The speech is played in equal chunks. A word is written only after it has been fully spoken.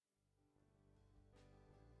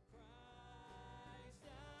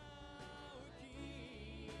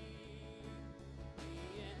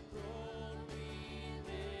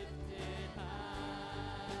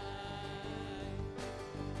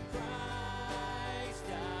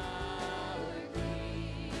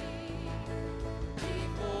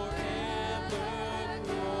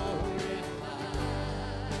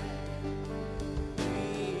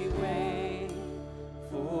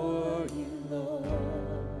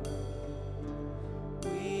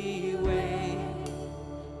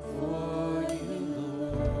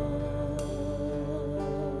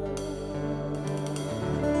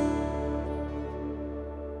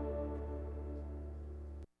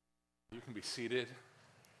seated.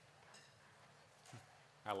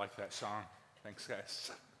 I like that song. Thanks,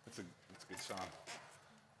 guys. That's a good song.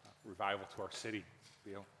 Revival to our city.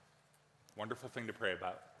 Be a wonderful thing to pray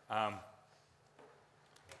about.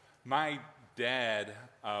 My dad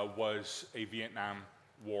was a Vietnam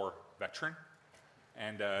War veteran,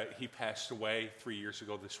 and he passed away 3 years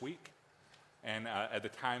ago this week. And at the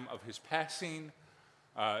time of his passing,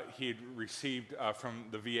 he had received from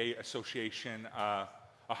the VA Association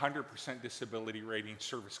 100% disability rating,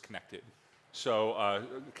 service connected. So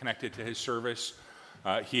connected to his service,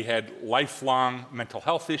 he had lifelong mental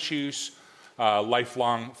health issues,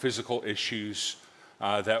 lifelong physical issues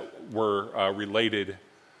that were related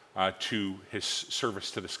to his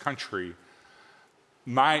service to this country.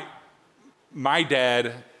 My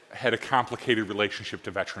dad had a complicated relationship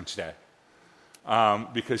to Veterans Day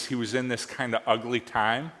because he was in this kind of ugly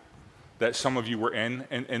time that some of you were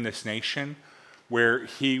in this nation, where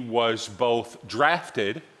he was both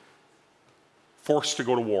drafted, forced to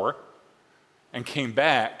go to war, and came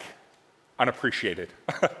back unappreciated.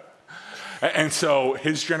 And so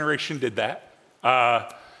his generation did that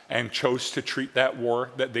and chose to treat that war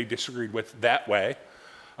that they disagreed with that way.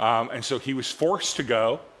 And so he was forced to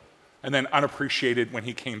go and then unappreciated when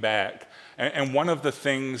he came back. And one of the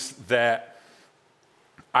things that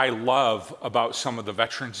I love about some of the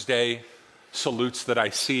Veterans Day salutes that I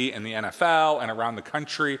see in the NFL and around the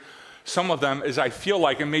country, some of them is I feel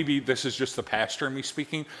like, and maybe this is just the pastor in me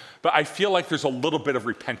speaking, but I feel like there's a little bit of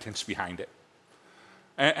repentance behind it.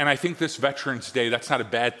 And I think this Veterans Day, that's not a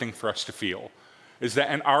bad thing for us to feel, is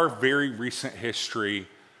that in our very recent history,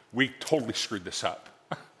 we totally screwed this up,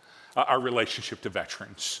 our relationship to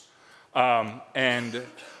veterans. I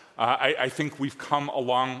think we've come a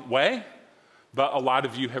long way, but a lot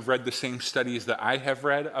of you have read the same studies that I have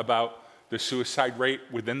read about the suicide rate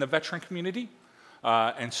within the veteran community.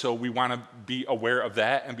 And so we want to be aware of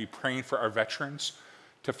that and be praying for our veterans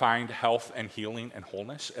to find health and healing and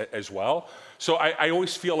wholeness as well. So I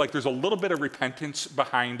always feel like there's a little bit of repentance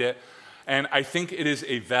behind it. And I think it is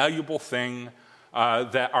a valuable thing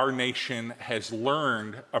that our nation has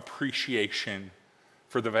learned appreciation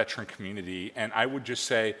for the veteran community. And I would just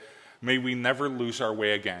say, may we never lose our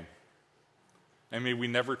way again. And may we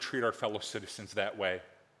never treat our fellow citizens that way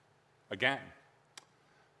again.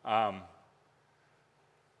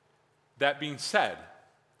 That being said,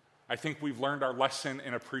 I think we've learned our lesson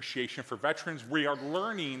in appreciation for veterans. We are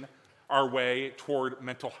learning our way toward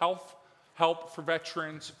mental health help for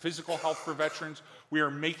veterans, physical health for veterans. We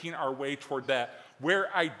are making our way toward that. Where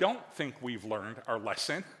I don't think we've learned our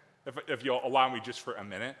lesson, if you'll allow me just for a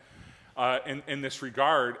minute, in this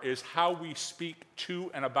regard, is how we speak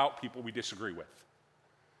to and about people we disagree with.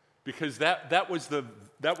 Because that was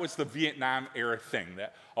the Vietnam era thing,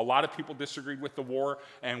 that a lot of people disagreed with the war,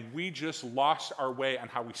 and we just lost our way on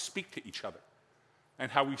how we speak to each other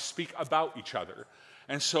and how we speak about each other.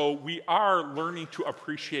 And so we are learning to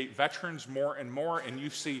appreciate veterans more and more, and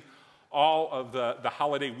you see all of the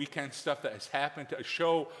holiday weekend stuff that has happened to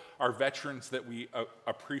show our veterans that we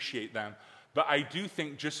appreciate them. But I do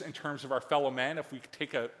think, just in terms of our fellow men, if we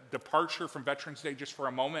take a departure from Veterans Day just for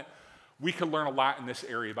a moment, we can learn a lot in this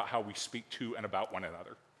area about how we speak to and about one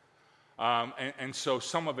another. And so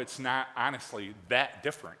some of it's not, honestly, that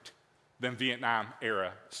different than Vietnam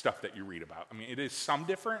era stuff that you read about. I mean, it is some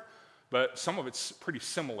different, but some of it's pretty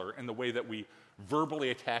similar in the way that we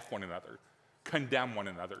verbally attack one another, condemn one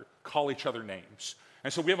another, call each other names.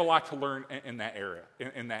 And so we have a lot to learn in that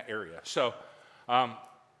area. So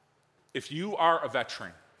if you are a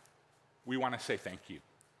veteran, we want to say thank you.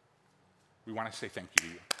 We want to say thank you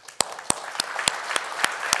to you.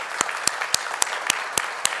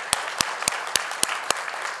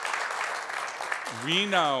 We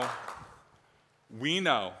know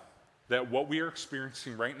that what we are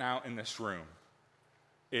experiencing right now in this room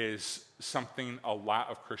is something a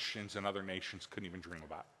lot of Christians in other nations couldn't even dream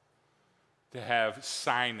about. To have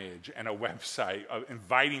signage and a website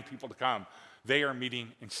inviting people to come, they are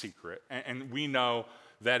meeting in secret. And we know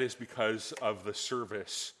that is because of the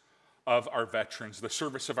service of our veterans, the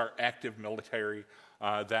service of our active military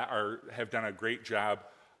that have done a great job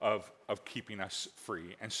of keeping us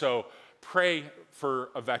free. And so pray for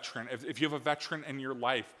a veteran. If you have a veteran in your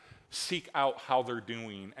life, seek out how they're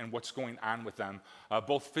doing and what's going on with them,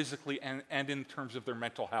 both physically and in terms of their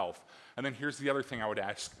mental health. And then here's the other thing I would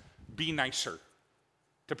ask: be nicer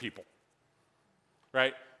to people,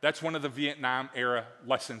 right? That's one of the Vietnam era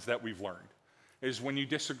lessons that we've learned, is when you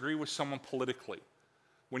disagree with someone politically,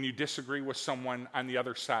 when you disagree with someone on the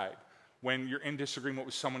other side, when you're in disagreement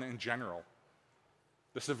with someone in general,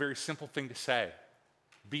 this is a very simple thing to say: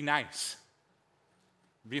 be nice.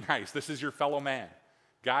 Be nice. This is your fellow man.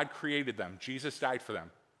 God created them. Jesus died for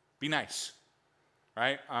them. Be nice,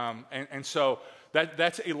 right? And so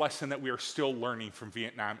that's a lesson that we are still learning from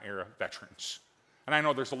Vietnam-era veterans. And I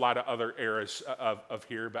know there's a lot of other eras of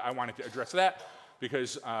here, but I wanted to address that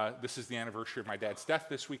because this is the anniversary of my dad's death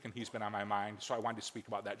this week, and he's been on my mind. So I wanted to speak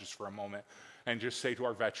about that just for a moment and just say to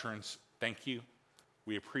our veterans, thank you.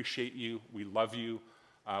 We appreciate you. We love you.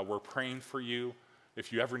 We're praying for you.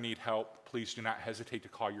 If you ever need help, please do not hesitate to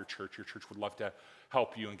call your church. Your church would love to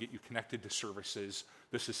help you and get you connected to services.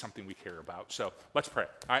 This is something we care about. So let's pray.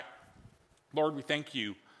 All right. Lord, we thank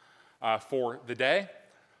you for the day.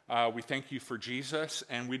 We thank you for Jesus.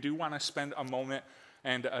 And we do want to spend a moment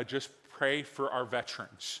and just pray for our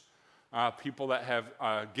veterans, people that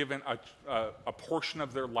have given a portion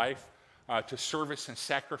of their life to service and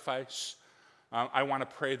sacrifice. I want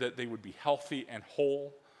to pray that they would be healthy and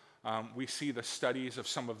whole. We see the studies of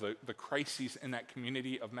some of the crises in that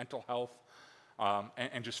community of mental health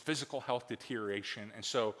and just physical health deterioration. And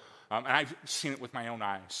so, and I've seen it with my own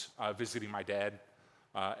eyes, visiting my dad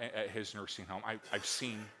at his nursing home. I've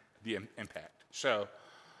seen the impact. So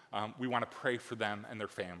we want to pray for them and their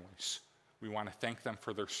families. We want to thank them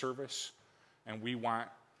for their service, and we want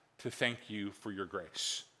to thank you for your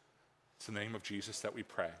grace. It's in the name of Jesus that we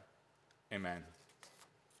pray. Amen.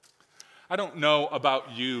 I don't know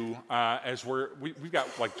about you as we've got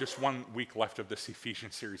like just 1 week left of this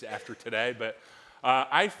Ephesians series after today, but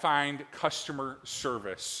I find customer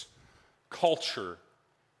service culture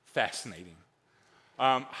fascinating.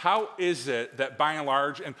 How is it that by and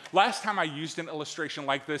large, and last time I used an illustration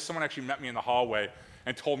like this, someone actually met me in the hallway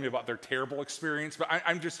and told me about their terrible experience, but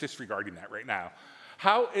I'm just disregarding that right now.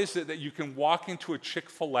 How is it that you can walk into a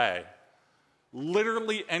Chick-fil-A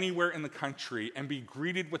literally anywhere in the country and be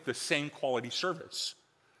greeted with the same quality service?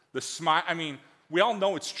 The smile, I mean, we all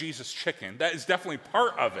know it's Jesus chicken. That is definitely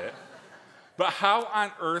part of it. But how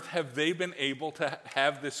on earth have they been able to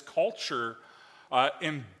have this culture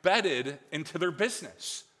embedded into their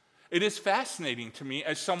business? It is fascinating to me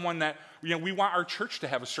as someone that, we want our church to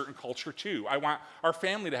have a certain culture too. I want our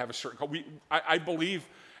family to have a certain culture. I believe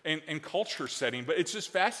in culture setting, but it's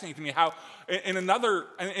just fascinating to me how in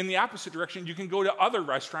the opposite direction, you can go to other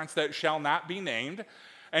restaurants that shall not be named,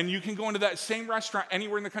 and you can go into that same restaurant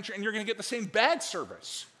anywhere in the country, and you're going to get the same bad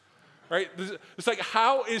service, right? It's like,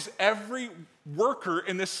 how is every worker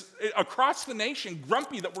across the nation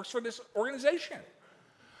grumpy that works for this organization?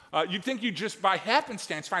 You'd think you'd just by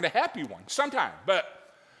happenstance find a happy one sometime, but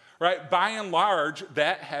right, by and large,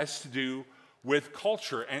 that has to do with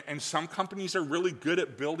culture. And some companies are really good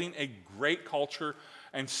at building a great culture,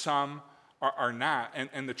 and some are not.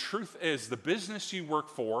 And the truth is, the business you work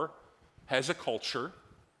for has a culture,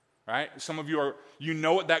 right? Some of you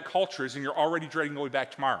know what that culture is, and you're already dreading going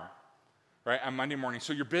back tomorrow, right, on Monday morning.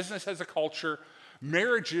 So your business has a culture.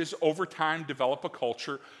 Marriages over time develop a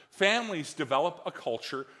culture. Families develop a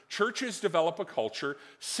culture. Churches develop a culture.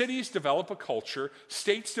 Cities develop a culture.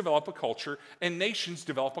 States develop a culture. And nations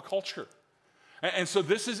develop a culture. And so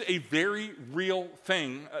this is a very real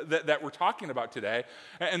thing that we're talking about today.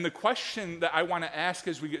 And the question that I want to ask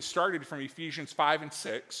as we get started from Ephesians 5 and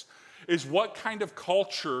 6 is, what kind of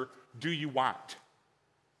culture do you want?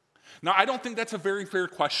 Now, I don't think that's a very fair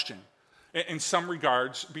question in some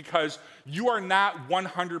regards, because you are not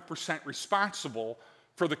 100% responsible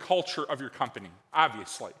for the culture of your company,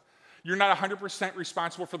 obviously. You're not 100%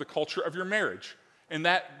 responsible for the culture of your marriage, and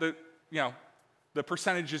that the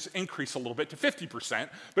percentages increase a little bit to 50%,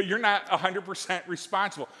 but you're not 100%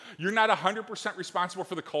 responsible. You're not 100% responsible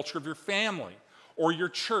for the culture of your family or your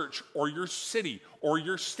church or your city or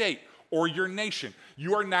your state or your nation.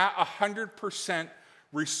 You are not 100%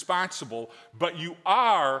 responsible, but you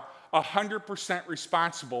are 100%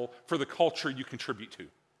 responsible for the culture you contribute to,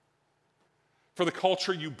 for the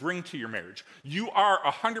culture you bring to your marriage. You are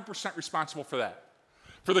 100% responsible for that.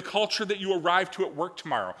 For the culture that you arrive to at work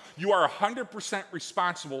tomorrow, you are 100%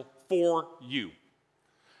 responsible for you.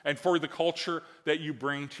 And for the culture that you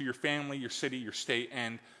bring to your family, your city, your state,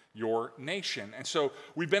 and your nation. And so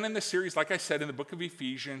we've been in this series, like I said, in the book of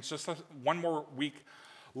Ephesians, just one more week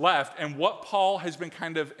left. And what Paul has been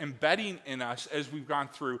kind of embedding in us as we've gone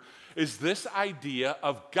through is this idea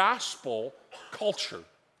of gospel culture,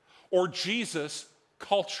 or Jesus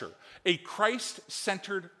culture, a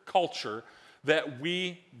Christ-centered culture that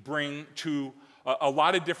we bring to a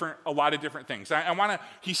lot of different things.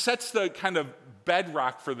 He sets the kind of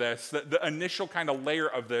bedrock for this, the initial kind of layer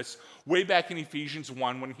of this, way back in Ephesians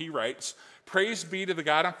 1 when he writes, "Praise be to the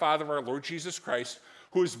God and Father of our Lord Jesus Christ,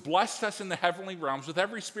 who has blessed us in the heavenly realms with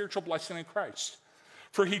every spiritual blessing in Christ.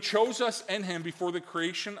 For he chose us in him before the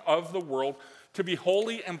creation of the world to be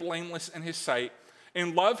holy and blameless in his sight.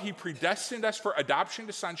 In love, he predestined us for adoption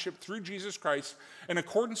to sonship through Jesus Christ in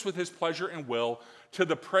accordance with his pleasure and will, to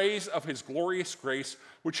the praise of his glorious grace,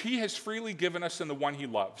 which he has freely given us in the one he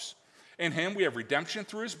loves. In him we have redemption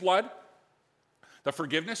through his blood, the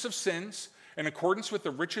forgiveness of sins, in accordance with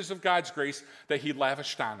the riches of God's grace that he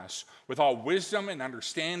lavished on us. With all wisdom and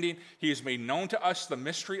understanding, he has made known to us the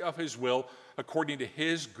mystery of his will, according to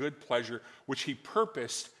his good pleasure, which he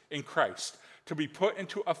purposed in Christ, to be put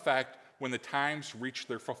into effect when the times reach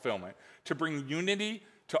their fulfillment, to bring unity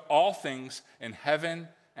to all things in heaven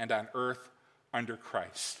and on earth under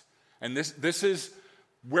Christ. And this is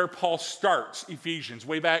where Paul starts Ephesians,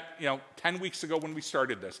 way back 10 weeks ago when we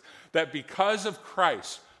started this, that because of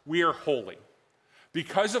Christ, we are holy.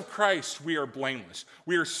 Because of Christ, we are blameless.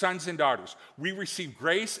 We are sons and daughters. We receive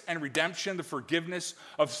grace and redemption, the forgiveness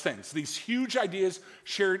of sins. These huge ideas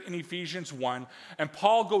shared in Ephesians 1. And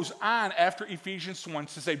Paul goes on after Ephesians 1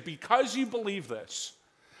 to say, because you believe this,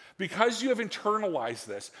 because you have internalized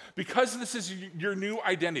this, because this is your new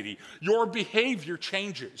identity, your behavior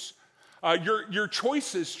changes. Your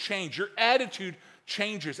choices change, your attitude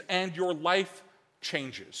changes, and your life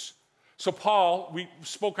changes. So Paul, we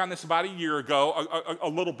spoke on this about a year ago, a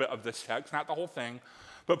little bit of this text, not the whole thing,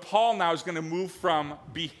 but Paul now is going to move from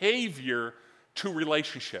behavior to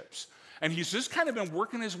relationships. And he's just kind of been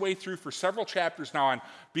working his way through for several chapters now on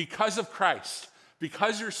because of Christ,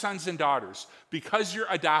 because you're sons and daughters, because you're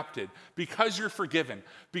adopted, because you're forgiven,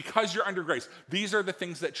 because you're under grace. These are the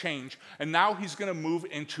things that change. And now he's going to move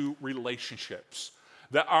into relationships.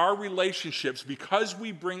 That our relationships, because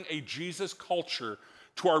we bring a Jesus culture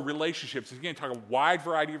to our relationships, and again, talk a wide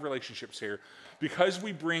variety of relationships here, because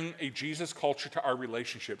we bring a Jesus culture to our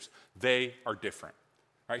relationships, they are different.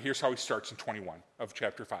 All right, here's how he starts in 21 of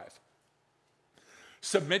chapter 5.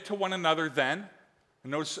 Submit to one another then.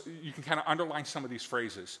 And notice you can kind of underline some of these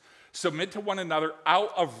phrases. Submit to one another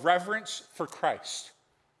out of reverence for Christ.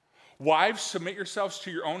 Wives, submit yourselves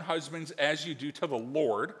to your own husbands as you do to the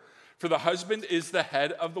Lord. For the husband is the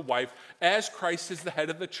head of the wife, as Christ is the head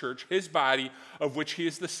of the church, his body, of which he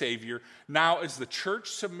is the Savior. Now, as the church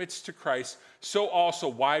submits to Christ, so also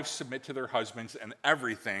wives submit to their husbands and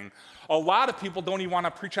everything. A lot of people don't even want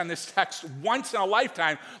to preach on this text once in a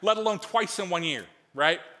lifetime, let alone twice in 1 year,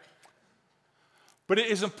 right? But it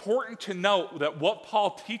is important to note that what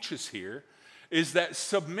Paul teaches here is that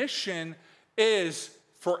submission is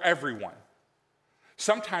for everyone.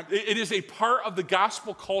 Sometimes it is a part of the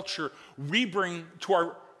gospel culture we bring to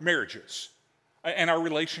our marriages and our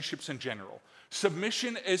relationships in general.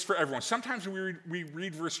 Submission is for everyone. Sometimes we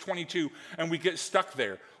read verse 22 and we get stuck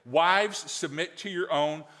there. Wives, submit to your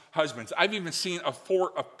own husbands. I've even seen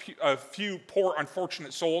a few poor,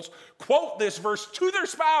 unfortunate souls quote this verse to their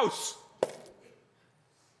spouse.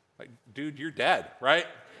 Like, dude, you're dead, right?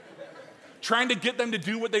 Trying to get them to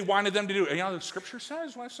do what they wanted them to do. The scripture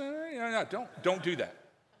says, don't do that.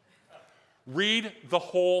 Read the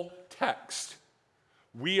whole text.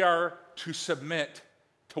 We are to submit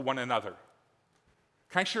to one another.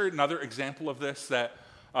 Can I share another example of this that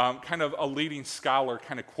kind of a leading scholar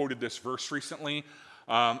kind of quoted this verse recently?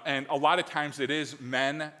 And a lot of times it is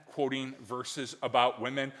men quoting verses about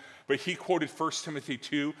women, but he quoted 1 Timothy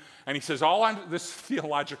 2, and he says, this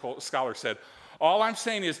theological scholar said, all I'm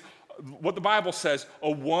saying is, what the Bible says, a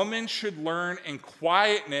woman should learn in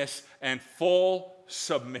quietness and full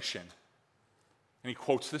submission. And he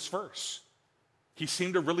quotes this verse. He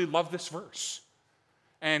seemed to really love this verse.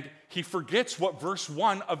 And he forgets what verse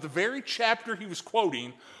 1 of the very chapter he was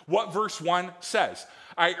quoting, what verse 1 says.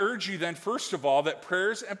 I urge you then, first of all, that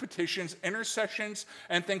prayers and petitions, intercessions,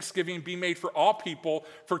 and thanksgiving be made for all people,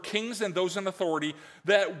 for kings and those in authority,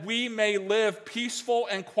 that we may live peaceful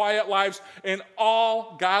and quiet lives in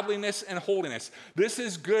all godliness and holiness. This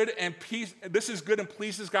is good and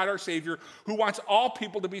pleases God our Savior, who wants all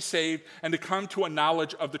people to be saved and to come to a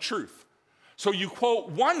knowledge of the truth. So you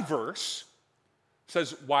quote one verse,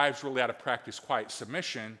 says wives really ought to practice quiet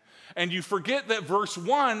submission, and you forget that verse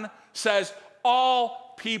 1 says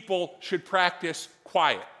all people should practice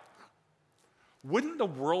quiet. Wouldn't the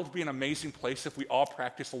world be an amazing place if we all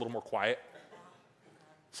practiced a little more quiet?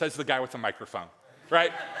 Says the guy with the microphone,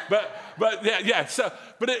 right? But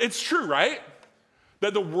it's true, right?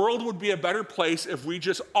 That the world would be a better place if we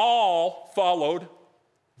just all followed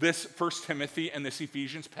this 1 Timothy and this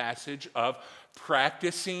Ephesians passage of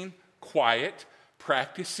practicing quiet,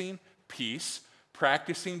 practicing peace,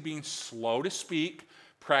 practicing being slow to speak,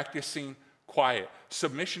 practicing quiet.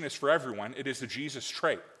 Submission is for everyone. It is a Jesus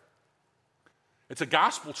trait. It's a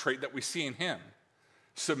gospel trait that we see in him.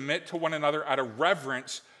 Submit to one another out of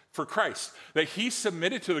reverence for Christ, that he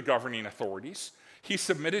submitted to the governing authorities, he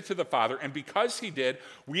submitted to the Father, and because he did,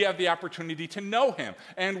 we have the opportunity to know him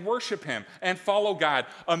and worship him and follow God.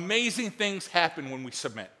 Amazing things happen when we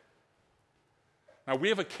submit. Now, we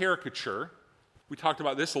have a caricature. We talked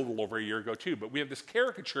about this a little over a year ago, too, but we have this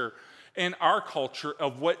caricature in our culture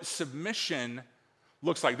of what submission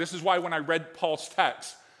looks like. This is why when I read Paul's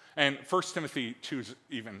text, and 1 Timothy 2 is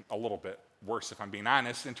even a little bit worse, if I'm being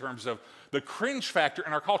honest, in terms of the cringe factor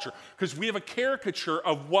in our culture, because we have a caricature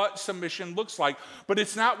of what submission looks like, but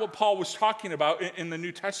it's not what Paul was talking about in the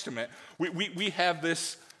New Testament. We have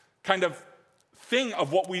this kind of thing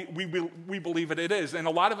of what we believe it is, and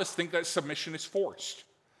a lot of us think that submission is forced.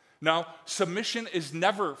 No, submission is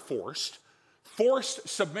never forced. Forced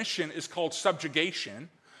submission is called subjugation.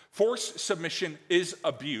 Forced submission is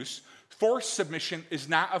abuse. Forced submission is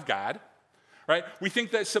not of God. Right? We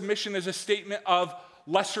think that submission is a statement of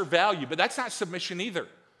lesser value, but that's not submission either.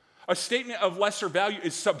 A statement of lesser value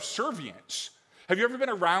is subservience. Have you ever been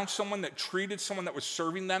around someone that treated someone that was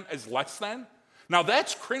serving them as less than? Now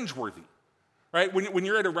that's cringeworthy, right? When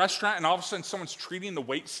you're at a restaurant and all of a sudden someone's treating the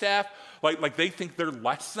wait staff like they think they're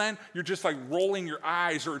less than, you're just like rolling your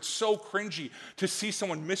eyes, or it's so cringy to see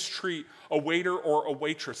someone mistreat a waiter or a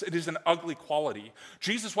waitress. It is an ugly quality.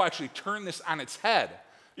 Jesus will actually turn this on its head.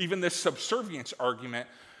 Even this subservience argument,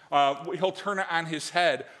 he'll turn it on his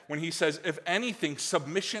head when he says, if anything,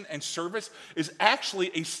 submission and service is actually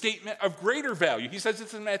a statement of greater value. He says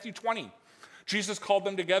this in Matthew 20. Jesus called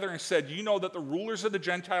them together and said, you know that the rulers of the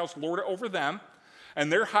Gentiles lord it over them, and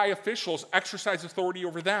their high officials exercise authority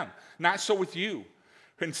over them. Not so with you.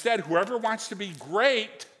 Instead, whoever wants to be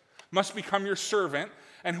great must become your servant,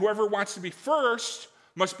 and whoever wants to be first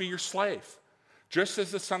must be your slave. Just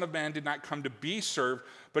as the Son of Man did not come to be served,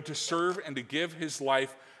 but to serve and to give his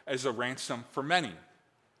life as a ransom for many.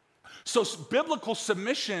 So biblical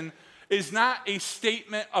submission is not a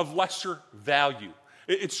statement of lesser value.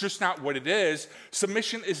 It's just not what it is.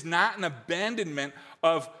 Submission is not an abandonment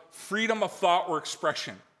of freedom of thought or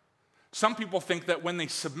expression. Some people think that when they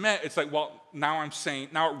submit, it's like, well, now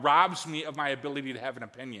it robs me of my ability to have an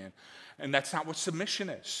opinion. And that's not what submission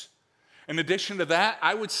is. In addition to that,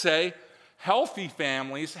 I would say healthy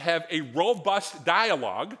families have a robust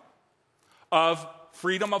dialogue of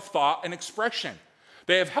freedom of thought and expression.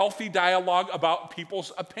 They have healthy dialogue about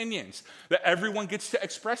people's opinions, that everyone gets to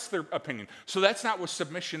express their opinion. So that's not what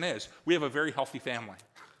submission is. We have a very healthy family.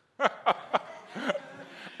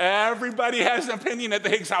 Everybody has an opinion at the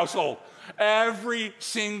Higgs household. Every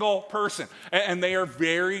single person. And they are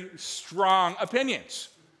very strong opinions.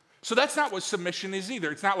 So that's not what submission is either.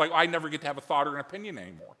 It's not like, I never get to have a thought or an opinion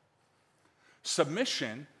anymore.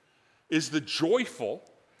 Submission is the joyful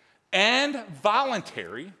and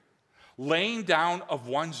voluntary laying down of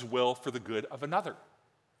one's will for the good of another.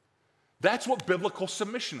 That's what biblical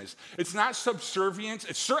submission is. It's not subservience.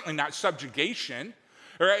 It's certainly not subjugation.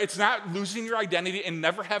 It's not losing your identity and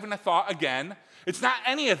never having a thought again. It's not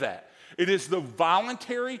any of that. It is the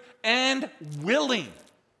voluntary and willing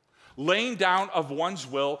laying down of one's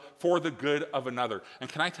will for the good of another. And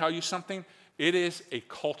can I tell you something? It is a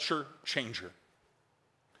culture changer.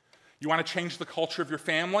 You want to change the culture of your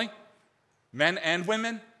family, men and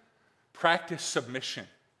women? Practice submission,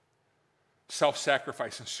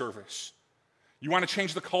 self-sacrifice, and service. You want to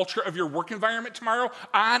change the culture of your work environment tomorrow?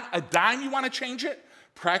 On a dime, you want to change it?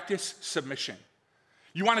 Practice submission.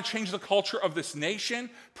 You want to change the culture of this nation?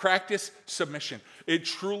 Practice submission. It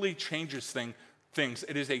truly changes things.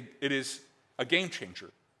 It is a game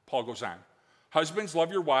changer. Paul goes on. Husbands,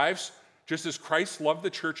 love your wives, just as Christ loved the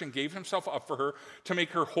church and gave himself up for her to make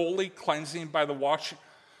her holy, cleansing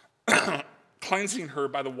her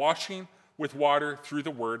by the washing with water through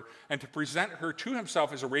the word, and to present her to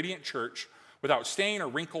himself as a radiant church without stain or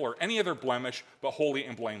wrinkle or any other blemish, but holy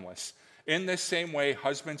and blameless. In this same way,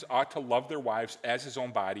 husbands ought to love their wives as his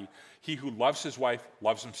own body. He who loves his wife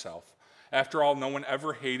loves himself. After all, no one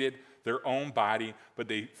ever hated their own body, but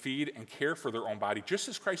they feed and care for their own body, just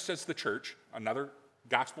as Christ does the church, another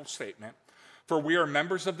gospel statement. For we are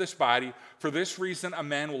members of this body. For this reason, a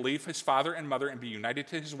man will leave his father and mother and be united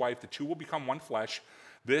to his wife. The two will become one flesh.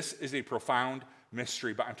 This is a profound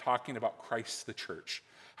mystery, but I'm talking about Christ, the church.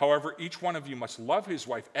 However, each one of you must love his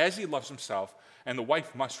wife as he loves himself, and the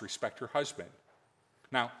wife must respect her husband.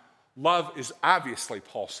 Now, love is obviously,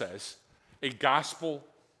 Paul says, a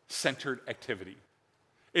gospel-centered activity.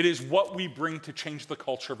 It is what we bring to change the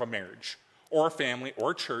culture of a marriage, or a family,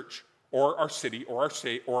 or a church, or our city, or our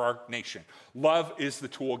state, or our nation. Love is the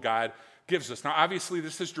tool God gives us. Now, obviously,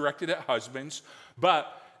 this is directed at husbands,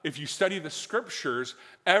 but if you study the scriptures,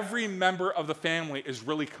 every member of the family is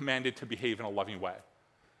really commanded to behave in a loving way.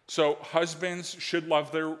 So husbands should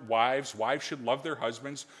love their wives should love their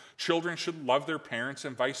husbands, children should love their parents,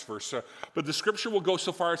 and vice versa. But the scripture will go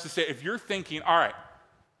so far as to say, if you're thinking, all right,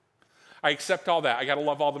 I accept all that, I got to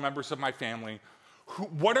love all the members of my family,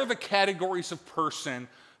 what are the categories of person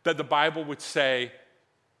that the Bible would say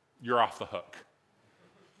you're off the hook?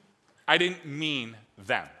 I didn't mean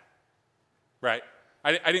them, right?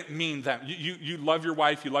 I didn't mean them. You love your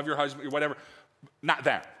wife, you love your husband, whatever, not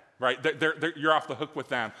them. Right? You're off the hook with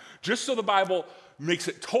them. Just so the Bible makes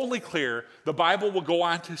it totally clear, the Bible will go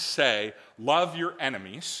on to say, love your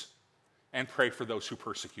enemies and pray for those who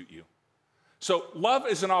persecute you. So love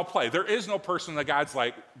is an all play. There is no person that God's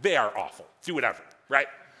like, they are awful. Do whatever, right?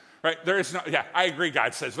 Right? There is no, yeah, I agree,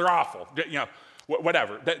 God says they're awful. You know,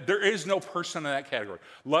 whatever. There is no person in that category.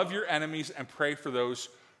 Love your enemies and pray for those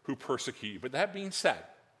who persecute you. But that being said,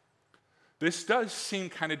 this does seem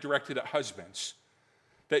kind of directed at husbands,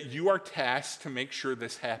 that you are tasked to make sure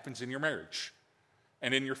this happens in your marriage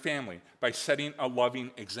and in your family by setting a loving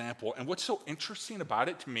example. And what's so interesting about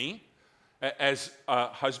it to me, as a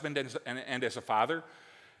husband and as a father,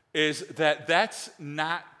 is that that's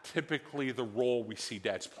not typically the role we see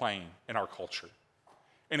dads playing in our culture,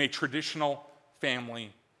 in a traditional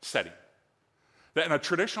family setting. That in a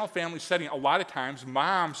traditional family setting, a lot of times,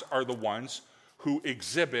 moms are the ones who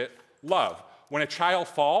exhibit love. When a child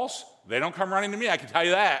falls, they don't come running to me, I can tell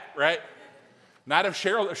you that, right? Not if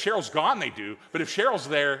Cheryl's gone, they do, but if Cheryl's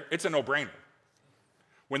there, it's a no-brainer.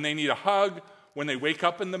 When they need a hug, when they wake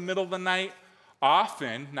up in the middle of the night,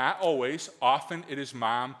 often, not always, often it is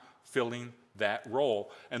mom filling that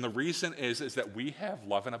role. And the reason is that we have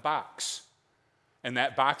love in a box, and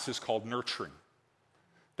that box is called nurturing.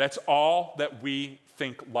 That's all that we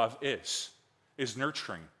think love is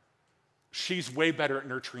nurturing. She's way better at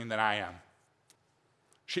nurturing than I am.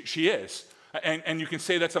 She is. And you can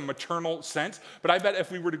say that's a maternal sense, but I bet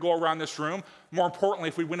if we were to go around this room, more importantly,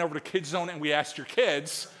 if we went over to Kids Zone and we asked your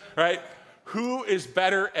kids, right, who is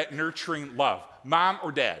better at nurturing love, mom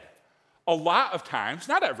or dad? A lot of times,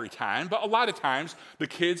 not every time, but a lot of times, the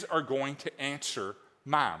kids are going to answer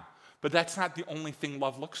mom. But that's not the only thing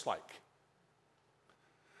love looks like.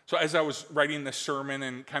 So as I was writing this sermon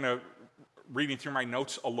and kind of reading through my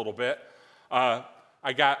notes a little bit, I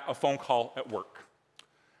got a phone call at work.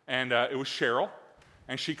 And it was Cheryl,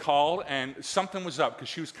 and she called, and something was up, because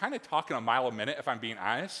she was kind of talking a mile a minute, if I'm being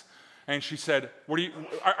honest. And she said,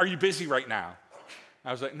 are you busy right now?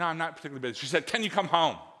 I was like, no, I'm not particularly busy. She said, can you come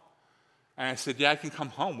home? And I said, yeah, I can come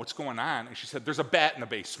home. What's going on? And she said, there's a bat in the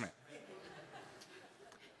basement.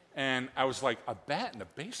 And I was like, a bat in the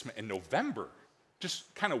basement in November?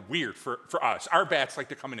 Just kind of weird for us. Our bats like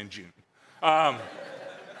to come in June.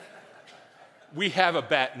 We have a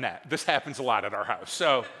bat net. This happens a lot at our house.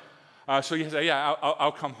 So he said, yeah,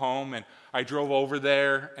 I'll come home. And I drove over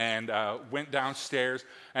there and went downstairs.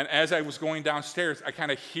 And as I was going downstairs, I kind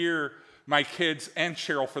of hear my kids, and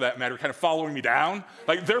Cheryl for that matter, kind of following me down.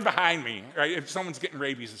 Like they're behind me, right? If someone's getting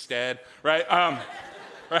rabies instead, right?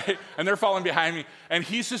 Right? And they're following behind me. And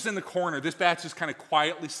he's just in the corner. This bat's just kind of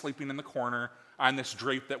quietly sleeping in the corner on this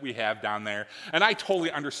drape that we have down there. And I totally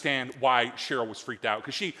understand why Cheryl was freaked out,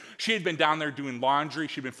 because she had been down there doing laundry,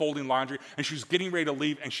 she'd been folding laundry, and she was getting ready to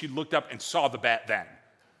leave, and she looked up and saw the bat then.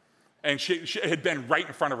 And she had been right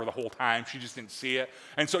in front of her the whole time, she just didn't see it.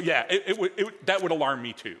 And so yeah, that would alarm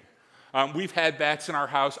me too. We've had bats in our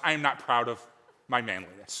house. I am not proud of my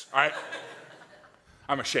manliness, all right?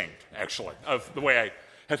 I'm ashamed, actually, of the way I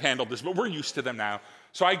have handled this, but we're used to them now.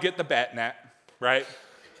 So I get the bat net, right?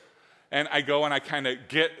 And I go and I kind of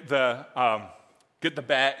get the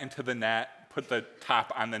bat into the net, put the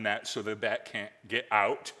top on the net so the bat can't get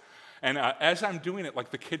out. And as I'm doing it,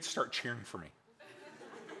 like the kids start cheering for me.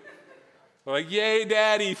 They're like, yay,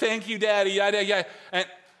 Daddy, thank you, Daddy, yada, yada.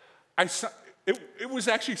 And it was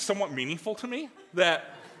actually somewhat meaningful to me that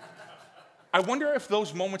I wonder if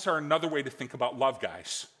those moments are another way to think about love,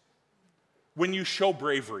 guys. When you show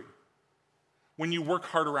bravery, when you work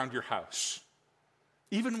hard around your house,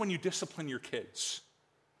 even when you discipline your kids,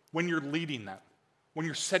 when you're leading them, when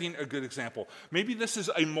you're setting a good example. Maybe this is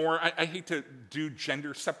a more, I hate to do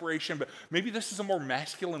gender separation, but maybe this is a more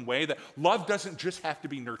masculine way that love doesn't just have to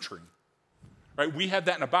be nurturing. Right? We have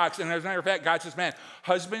that in a box. And as a matter of fact, God says, man,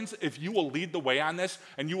 husbands, if you will lead the way on this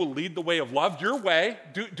and you will lead the way of love, your way,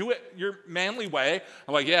 do it your manly way.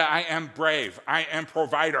 I'm like, yeah, I am brave. I am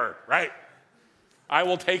provider, right? I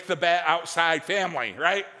will take the bat outside family,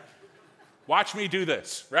 right? Watch me do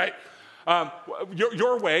this, right?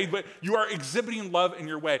 Your way, but you are exhibiting love in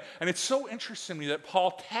your way. And it's so interesting to me that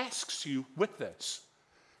Paul tasks you with this.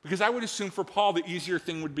 Because I would assume for Paul, the easier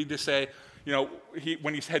thing would be to say,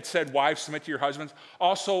 when he had said, wives, submit to your husbands,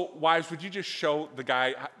 also, wives, would you just show the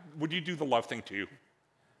guy, would you do the love thing too?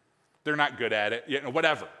 They're not good at it,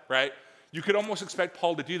 whatever, right? You could almost expect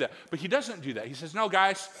Paul to do that, but he doesn't do that. He says, no,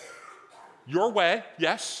 guys, your way,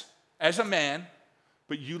 yes, as a man,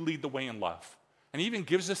 but you lead the way in love. And he even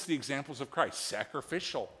gives us the examples of Christ,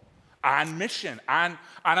 sacrificial, on mission, on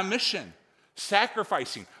a mission,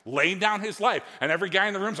 sacrificing, laying down his life. And every guy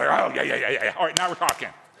in the room's like, oh, yeah. All right, now we're talking.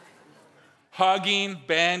 Hugging,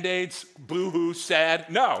 Band-Aids, boo-hoo, sad.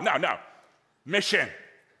 No. Mission,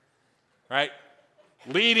 right?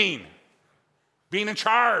 Leading, being in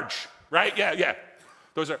charge, right? Yeah.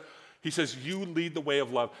 He says, you lead the way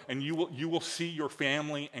of love, and you will see your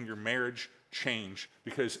family and your marriage change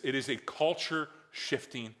because it is a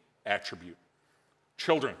culture-shifting attribute.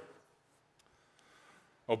 Children,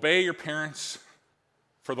 obey your parents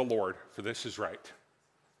for the Lord, for this is right.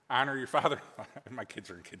 Honor your father. My kids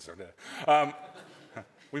are kids, so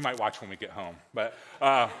we might watch when we get home, but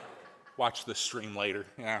watch the stream later.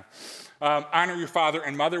 Yeah. Honor your father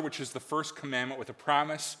and mother, which is the first commandment with a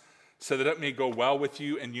promise, so that it may go well with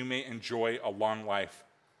you and you may enjoy a long life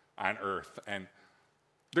on earth. And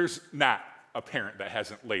there's not a parent that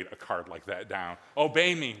hasn't laid a card like that down.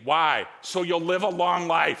 Obey me. Why? So you'll live a long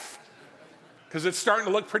life. Because it's starting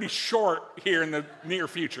to look pretty short here in the near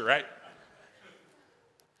future, right?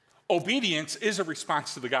 Obedience is a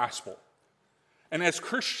response to the gospel. And as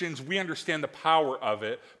Christians, we understand the power of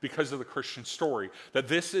it because of the Christian story, that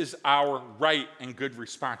this is our right and good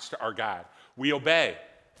response to our God. We obey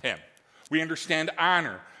him. We understand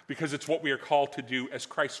honor because it's what we are called to do as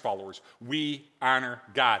Christ followers. We honor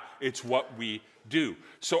God. It's what we do.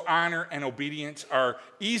 So honor and obedience are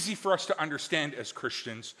easy for us to understand as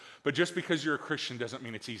Christians, but just because you're a Christian doesn't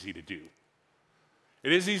mean it's easy to do.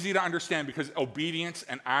 It is easy to understand because obedience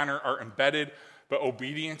and honor are embedded, but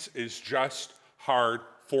obedience is just hard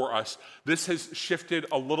for us. This has shifted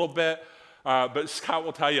a little bit, but Scott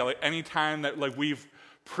will tell you, anytime that we've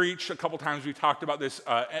preached, a couple times we talked about this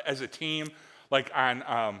as a team,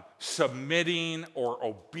 on submitting or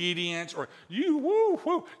obedience, or you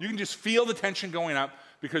can just feel the tension going up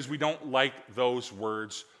because we don't like those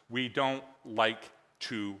words. We don't like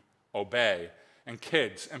to obey. And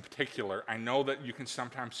kids in particular, I know that you can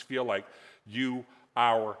sometimes feel like you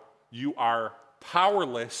are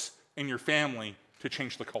powerless in your family to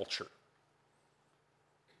change the culture.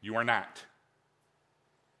 You are not.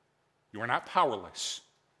 You are not powerless.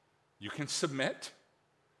 You can submit,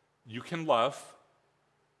 you can love,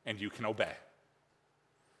 and you can obey.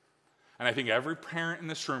 And I think every parent in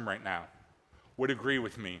this room right now would agree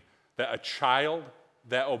with me that a child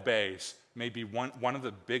that obeys may be one of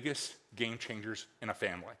the biggest game changers in a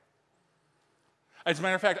family. As a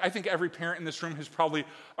matter of fact, I think every parent in this room has probably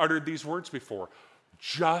uttered these words before.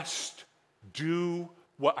 Just do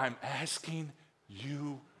what I'm asking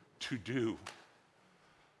you to do.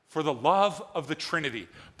 For the love of the Trinity,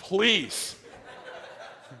 please.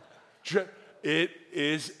 It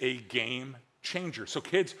is a game changer. So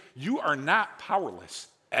kids, you are not powerless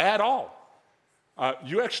at all.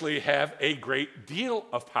 You actually have a great deal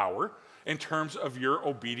of power in terms of your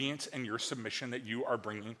obedience and your submission that you are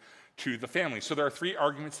bringing to the family. So there are three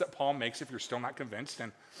arguments that Paul makes if you're still not convinced,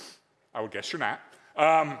 and I would guess you're not.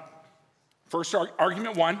 First,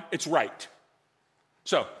 argument one, it's right.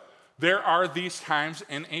 So there are these times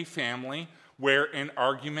in a family where an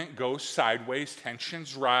argument goes sideways,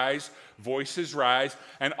 tensions rise, voices rise,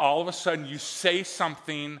 and all of a sudden you say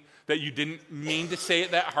something that you didn't mean to say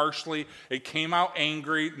it that harshly. It came out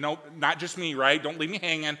angry. No, not just me, right? Don't leave me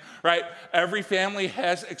hanging, right? Every family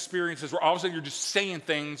has experiences where all of a sudden you're just saying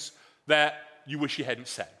things that you wish you hadn't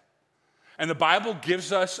said. And the Bible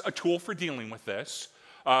gives us a tool for dealing with this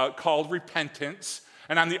called repentance.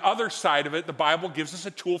 And on the other side of it, the Bible gives us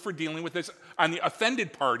a tool for dealing with this on the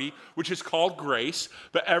offended party, which is called grace.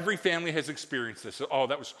 But every family has experienced this. Oh,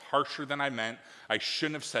 that was harsher than I meant. I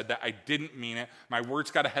shouldn't have said that. I didn't mean it. My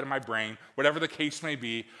words got ahead of my brain. Whatever the case may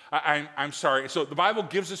be, I'm sorry. So the Bible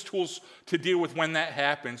gives us tools to deal with when that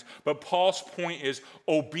happens. But Paul's point is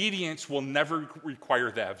obedience will never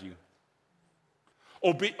require that of you.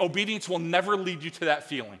 Obedience will never lead you to that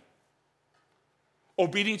feeling.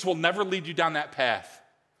 Obedience will never lead you down that path.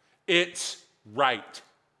 It's right.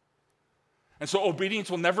 And so obedience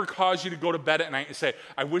will never cause you to go to bed at night and say,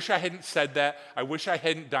 I wish I hadn't said that. I wish I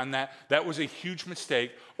hadn't done that. That was a huge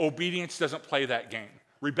mistake. Obedience doesn't play that game.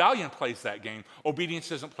 Rebellion plays that game. Obedience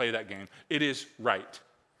doesn't play that game. It is right.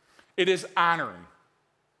 It is honoring.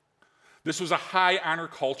 This was a high honor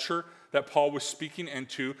culture that Paul was speaking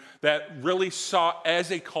into that really sought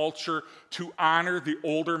as a culture to honor the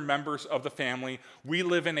older members of the family. We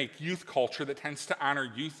live in a youth culture that tends to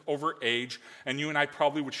honor youth over age, and you and I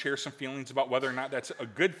probably would share some feelings about whether or not that's a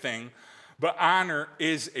good thing, but honor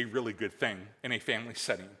is a really good thing in a family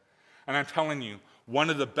setting. And I'm telling you, one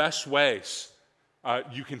of the best ways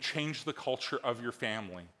you can change the culture of your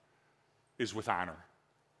family is with honor,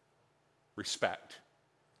 respect,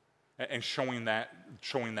 and showing that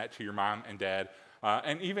to your mom and dad,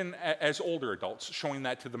 and even as older adults, showing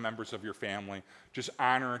that to the members of your family. Just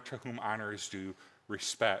honor to whom honor is due,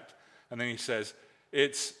 respect. And then he says,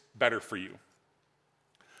 it's better for you.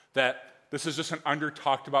 That this is just an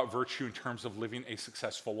under-talked about virtue in terms of living a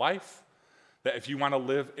successful life. That if you want to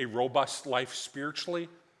live a robust life spiritually,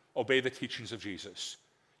 obey the teachings of Jesus.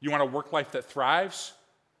 You want a work life that thrives?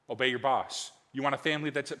 Obey your boss. You want a family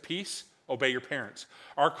that's at peace? Obey your parents.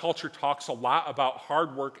 Our culture talks a lot about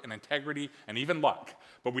hard work and integrity and even luck,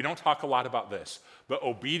 but we don't talk a lot about this. But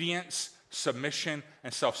obedience, submission,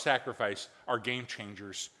 and self-sacrifice are game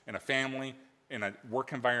changers in a family, in a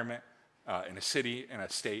work environment, in a city, in a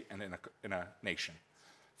state, and in a nation.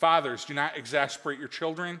 Fathers, do not exasperate your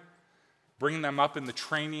children. Bring them up in the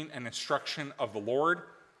training and instruction of the Lord.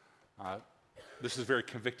 This is very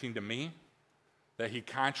convicting to me, that he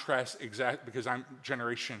contrasts because I'm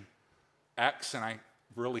Generation X, and I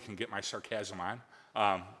really can get my sarcasm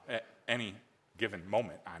on at any given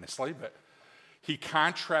moment, honestly, but he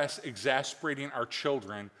contrasts exasperating our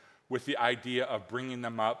children with the idea of bringing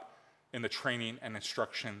them up in the training and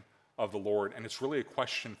instruction of the Lord. And it's really a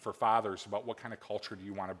question for fathers about what kind of culture do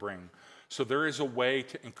you want to bring. So there is a way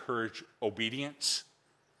to encourage obedience.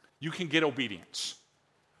 You can get obedience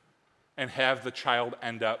and have the child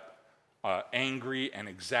end up angry and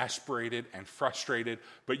exasperated and frustrated,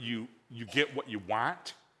 but you get what you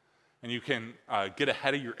want, and you can get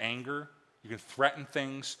ahead of your anger. You can threaten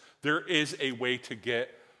things. There is a way to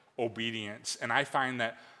get obedience, and I find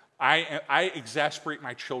that I exasperate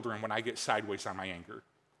my children when I get sideways on my anger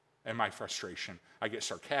and my frustration. I get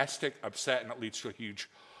sarcastic, upset, and it leads to a huge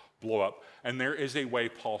blow up. And there is a way,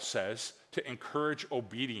 Paul says, to encourage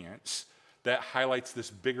obedience that highlights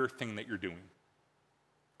this bigger thing that you're doing,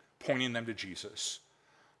 pointing them to Jesus.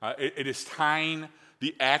 It is tying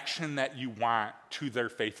the action that you want to their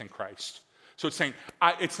faith in Christ. So it's saying,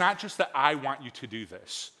 it's not just that I want you to do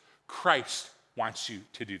this. Christ wants you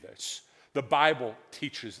to do this. The Bible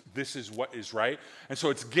teaches this is what is right. And so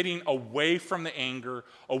it's getting away from the anger,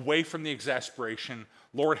 away from the exasperation,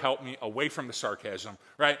 Lord help me, away from the sarcasm,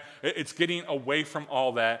 right? It's getting away from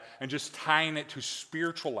all that and just tying it to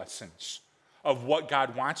spiritual lessons of what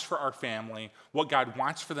God wants for our family, what God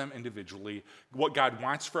wants for them individually, what God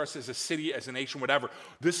wants for us as a city, as a nation, whatever.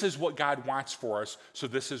 This is what God wants for us, so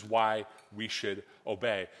this is why we should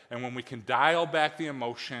obey. And when we can dial back the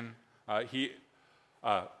emotion, he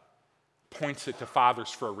points it to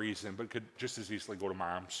fathers for a reason, but it could just as easily go to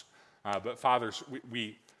moms. But fathers,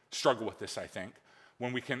 we struggle with this, I think.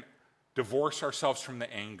 When we can divorce ourselves from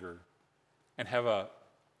the anger and have a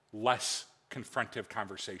less confrontive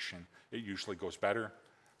conversation, it usually goes better.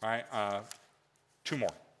 All right, 2 more.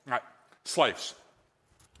 All right, slaves.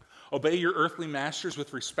 Obey your earthly masters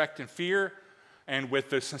with respect and fear and with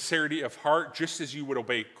the sincerity of heart, just as you would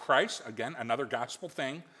obey Christ. Again, another gospel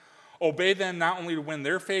thing. Obey them not only to win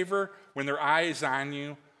their favor when their eye is on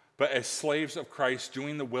you, but as slaves of Christ,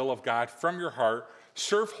 doing the will of God from your heart.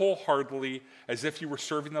 Serve wholeheartedly as if you were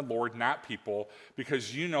serving the Lord, not people,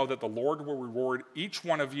 because you know that the Lord will reward each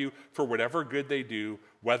one of you for whatever good they do,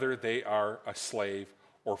 whether they are a slave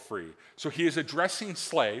or free. So he is addressing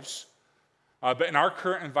slaves, but in our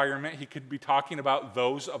current environment, he could be talking about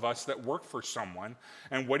those of us that work for someone.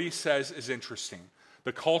 And what he says is interesting.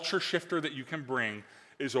 The culture shifter that you can bring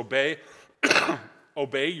is obey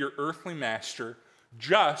your earthly master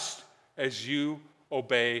just as you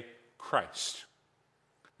obey Christ.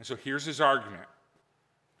 And so here's his argument.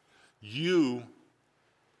 You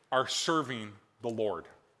are serving the Lord.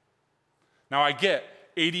 Now I get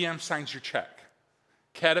ADM signs your check.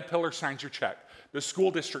 Caterpillar signs your check. The school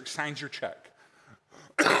district signs your check.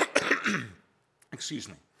 Excuse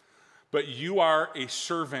me. But you are a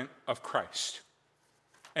servant of Christ.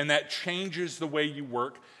 And that changes the way you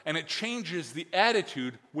work, and it changes the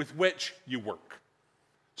attitude with which you work.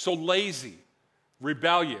 So lazy,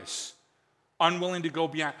 rebellious, unwilling to go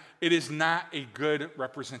beyond, it is not a good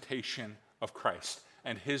representation of Christ,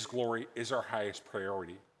 and his glory is our highest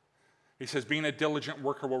priority. He says, being a diligent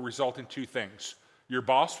worker will result in 2 things. Your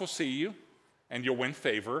boss will see you, and you'll win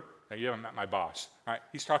favor. Now, you haven't met my boss. All right?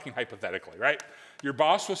 He's talking hypothetically, right? Your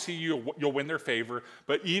boss will see you, you'll win their favor,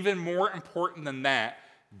 but even more important than that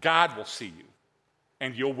God will see you,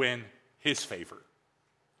 and you'll win his favor.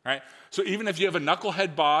 Right? So even if you have a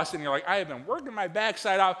knucklehead boss and you're like, I have been working my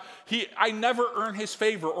backside off, I never earn his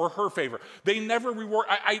favor or her favor. They never reward.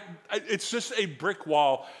 It's just a brick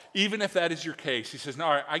wall, even if that is your case. He says,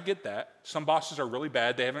 no, I get that. Some bosses are really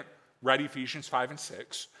bad. They haven't read Ephesians 5 and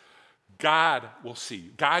 6. God will see you.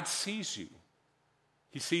 God sees you.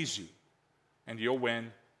 He sees you, and you'll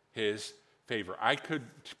win his favor. I could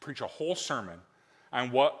preach a whole sermon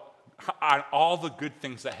on all the good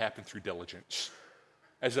things that happen through diligence.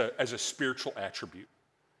 As a spiritual attribute,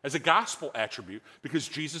 as a gospel attribute, because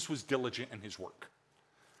Jesus was diligent in his work.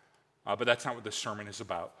 But that's not what this sermon is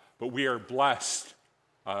about. But we are blessed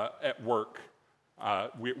at work.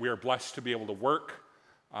 We are blessed to be able to work,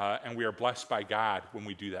 and we are blessed by God when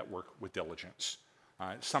we do that work with diligence.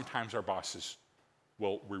 Sometimes our bosses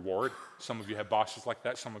will reward. Some of you have bosses like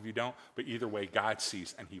that, some of you don't. But either way, God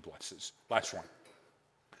sees and he blesses. Last one.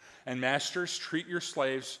 And masters, treat your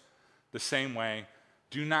slaves the same way.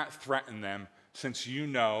 Do not threaten them, since you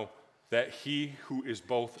know that he who is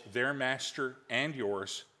both their master and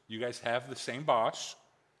yours, you guys have the same boss,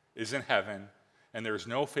 is in heaven, and there is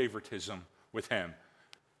no favoritism with him.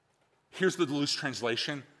 Here's the loose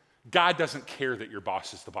translation. God doesn't care that your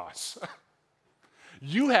boss is the boss.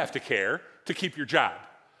 You have to care to keep your job.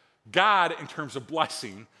 God, in terms of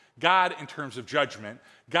blessing, God in terms of judgment,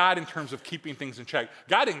 God in terms of keeping things in check,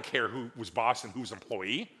 God didn't care who was boss and who was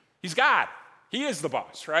employee. He's God. He is the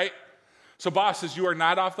boss, right? So bosses, you are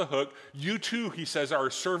not off the hook. You too, he says, are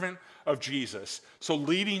a servant of Jesus. So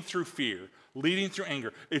leading through fear, leading through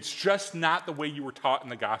anger, it's just not the way you were taught in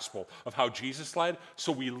the gospel of how Jesus led,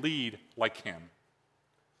 so we lead like him.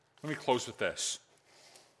 Let me close with this.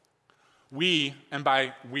 We, and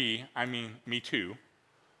by we, I mean me too,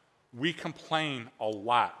 we complain a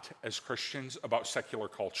lot as Christians about secular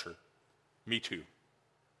culture. Me too.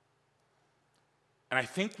 And I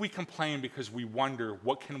think we complain because we wonder,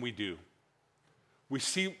 what can we do? We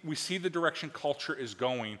see the direction culture is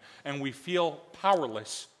going, and we feel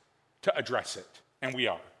powerless to address it, and we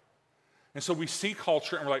are. And so we see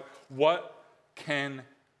culture, and we're like, what can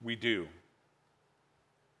we do?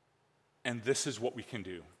 And this is what we can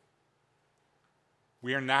do.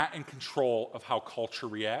 We are not in control of how culture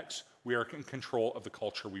reacts. We are in control of the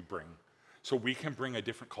culture we bring. So we can bring a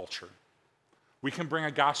different culture. We can bring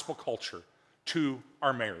a gospel culture to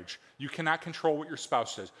our marriage. You cannot control what your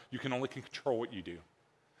spouse does. You can only control what you do.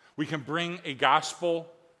 We can bring a gospel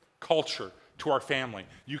culture to our family.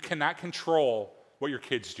 You cannot control what your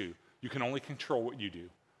kids do. You can only control what you do.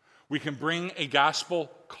 We can bring a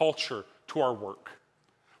gospel culture to our work.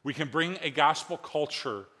 We can bring a gospel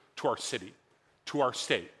culture to our city, to our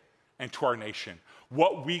state, and to our nation.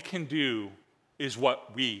 What we can do is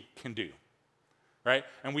what we can do, right?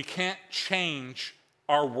 And we can't change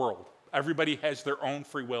our world. Everybody has their own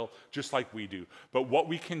free will, just like we do. But what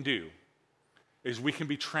we can do is we can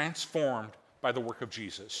be transformed by the work of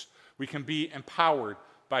Jesus. We can be empowered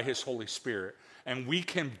by his Holy Spirit. And we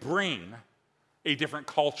can bring a different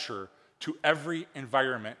culture to every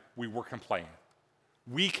environment we work and play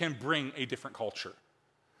in. We can bring a different culture.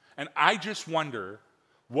 And I just wonder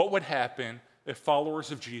what would happen if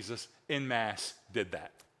followers of Jesus en masse did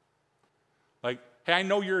that. Like, hey, I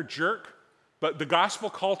know you're a jerk, but the gospel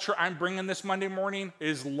culture I'm bringing this Monday morning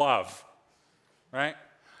is love, right?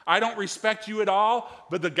 I don't respect you at all,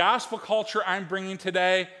 but the gospel culture I'm bringing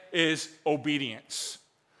today is obedience.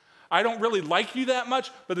 I don't really like you that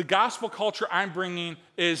much, but the gospel culture I'm bringing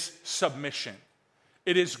is submission.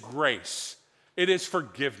 It is grace. It is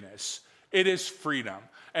forgiveness. It is freedom.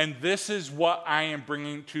 And this is what I am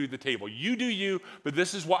bringing to the table. You do you, but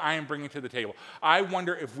this is what I am bringing to the table. I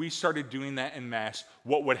wonder if we started doing that en masse,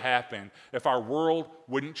 what would happen if our world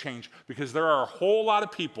wouldn't change? Because there are a whole lot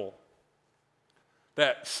of people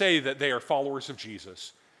that say that they are followers of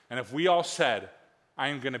Jesus. And if we all said, I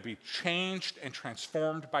am going to be changed and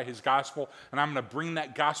transformed by his gospel, and I'm going to bring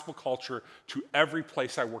that gospel culture to every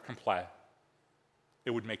place I work and play,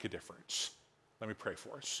 it would make a difference. Let me pray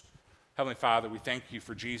for us. Heavenly Father, we thank you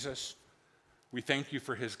for Jesus. We thank you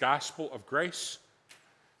for his gospel of grace.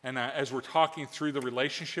 And as we're talking through the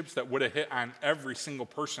relationships that would have hit on every single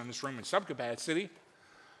person in this room in some capacity,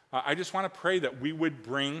 I just want to pray that we would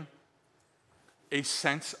bring a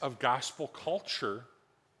sense of gospel culture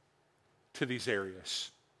to these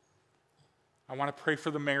areas. I want to pray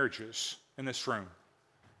for the marriages in this room.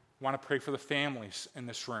 I want to pray for the families in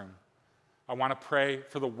this room. I want to pray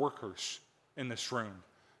for the workers in this room.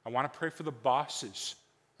 I want to pray for the bosses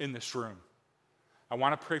in this room. I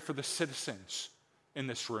want to pray for the citizens in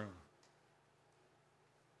this room.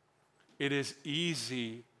 It is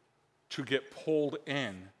easy to get pulled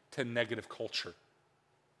in to negative culture.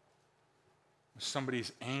 If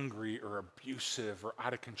somebody's angry or abusive or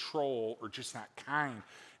out of control or just not kind,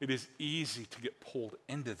 it is easy to get pulled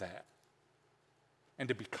into that and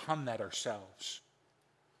to become that ourselves.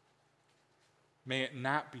 May it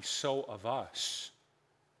not be so of us,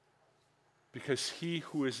 because he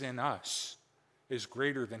who is in us is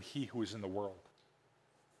greater than he who is in the world.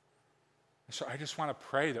 And so I just want to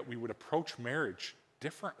pray that we would approach marriage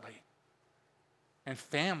differently, and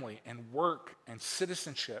family and work and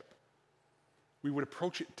citizenship. We would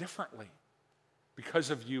approach it differently because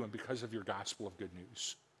of you and because of your gospel of good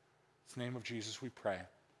news. In the name of Jesus we pray.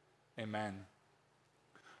 Amen.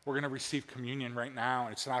 We're going to receive communion right now,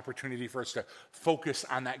 and it's an opportunity for us to focus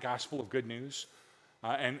on that gospel of good news.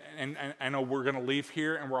 And I know we're going to leave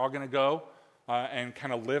here, and we're all going to go and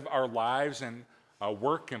kind of live our lives and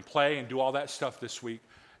work and play and do all that stuff this week.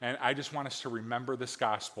 And I just want us to remember this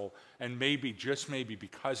gospel, and maybe, just maybe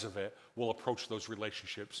because of it, we'll approach those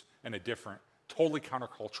relationships in a different, totally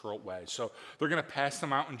countercultural way. So they're going to pass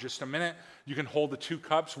them out in just a minute. You can hold the two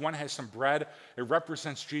cups. One has some bread. It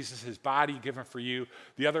represents Jesus, his body given for you.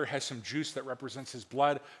 The other has some juice that represents his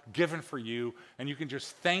blood given for you. And you can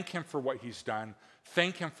just thank him for what he's done,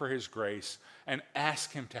 thank him for his grace, and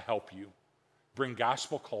ask him to help you bring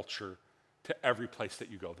gospel culture to every place that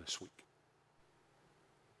you go this week.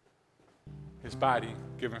 His body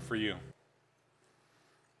given for you,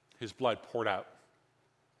 his blood poured out.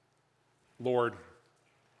 Lord,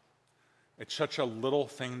 it's such a little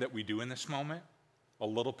thing that we do in this moment, a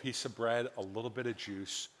little piece of bread, a little bit of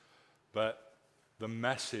juice, but the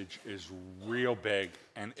message is real big,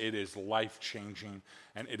 and it is life-changing,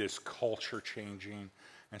 and it is culture-changing.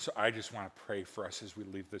 And so I just want to pray for us as we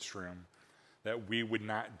leave this room, that we would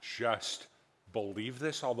not just believe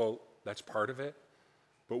this, although that's part of it,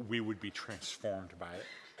 but we would be transformed by it.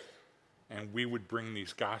 And we would bring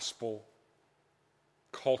these gospel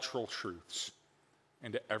cultural truths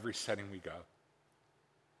into every setting we go.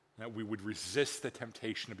 That we would resist the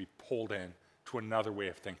temptation to be pulled in to another way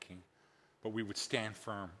of thinking, but we would stand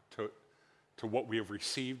firm to what we have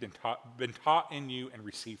received and been taught in you and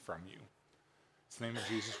received from you. In the name of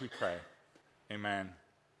Jesus we pray. Amen.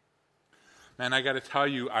 Man, I got to tell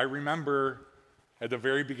you, I remember at the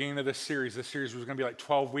very beginning of this series was going to be like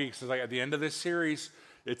 12 weeks. It's like at the end of this series,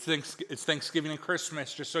 it's Thanksgiving and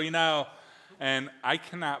Christmas, just so you know. And I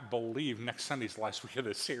cannot believe next Sunday's the last week of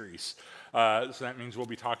this series. So that means we'll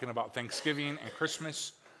be talking about Thanksgiving and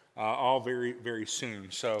Christmas all very, very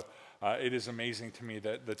soon. So it is amazing to me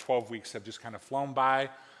that the 12 weeks have just kind of flown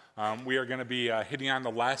by. We are going to be hitting on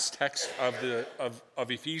the last text of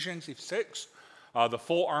Ephesians 6, the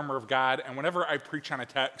full armor of God. And whenever I preach on a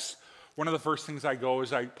text, one of the first things I go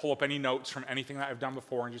is I pull up any notes from anything that I've done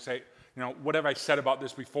before and just say, what have I said about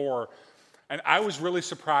this before? And I was really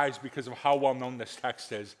surprised because of how well known this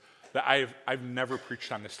text is that I've never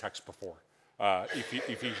preached on this text before,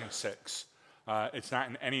 Ephesians 6. It's not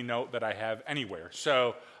in any note that I have anywhere.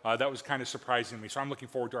 So that was kind of surprising to me. So I'm looking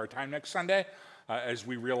forward to our time next Sunday as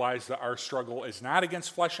we realize that our struggle is not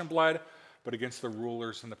against flesh and blood, but against the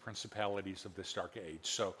rulers and the principalities of this dark age.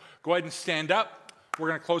 So go ahead and stand up. We're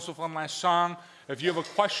going to close with one last song. If you have a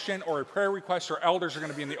question or a prayer request, our elders are going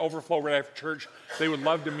to be in the overflow right after church. They would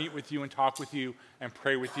love to meet with you and talk with you and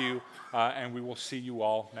pray with you. And we will see you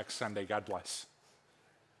all next Sunday. God bless.